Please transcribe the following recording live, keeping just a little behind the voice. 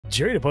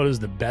Jerry Dipoto is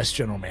the best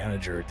general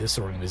manager this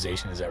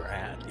organization has ever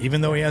had.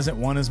 Even though he hasn't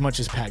won as much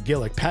as Pat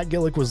Gillick. Pat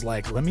Gillick was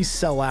like, let me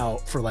sell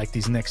out for like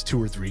these next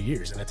 2 or 3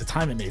 years. And at the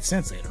time it made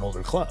sense. They had an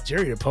older club.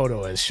 Jerry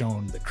Dipoto has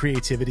shown the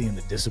creativity and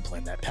the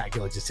discipline that Pat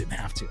Gillick just didn't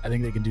have to. I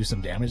think they can do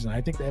some damage, and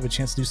I think they have a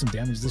chance to do some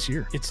damage this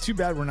year. It's too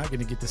bad we're not going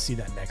to get to see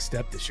that next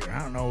step this year. I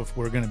don't know if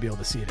we're going to be able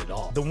to see it at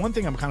all. The one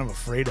thing I'm kind of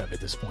afraid of at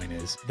this point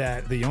is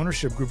that the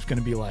ownership group's going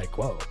to be like,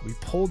 whoa, we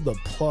pulled the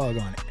plug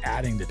on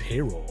adding to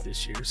payroll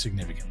this year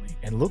significantly.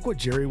 And look what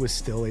Jerry was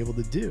still able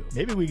to do.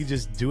 Maybe we could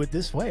just do it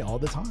this way all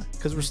the time,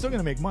 because we're still going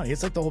to make money.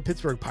 It's like the whole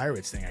Pittsburgh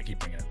Pirates thing I keep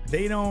bringing up.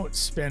 They don't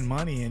spend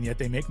money, and yet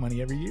they make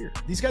money every year.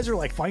 These guys are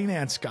like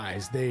finance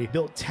guys. They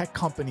built tech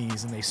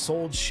companies, and they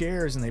sold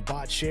shares, and they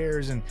bought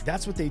shares, and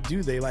that's what they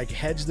do. They like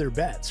hedge their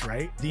bets,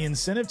 right? The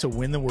incentive to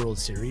win the World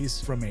Series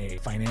from a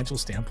financial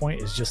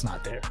standpoint is just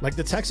not there. Like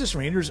the Texas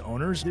Rangers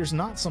owners, there's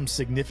not some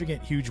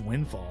significant huge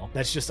windfall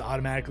that's just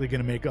automatically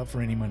going to make up for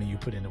any money you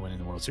put into winning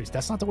the World Series.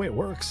 That's not the way it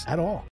works at all.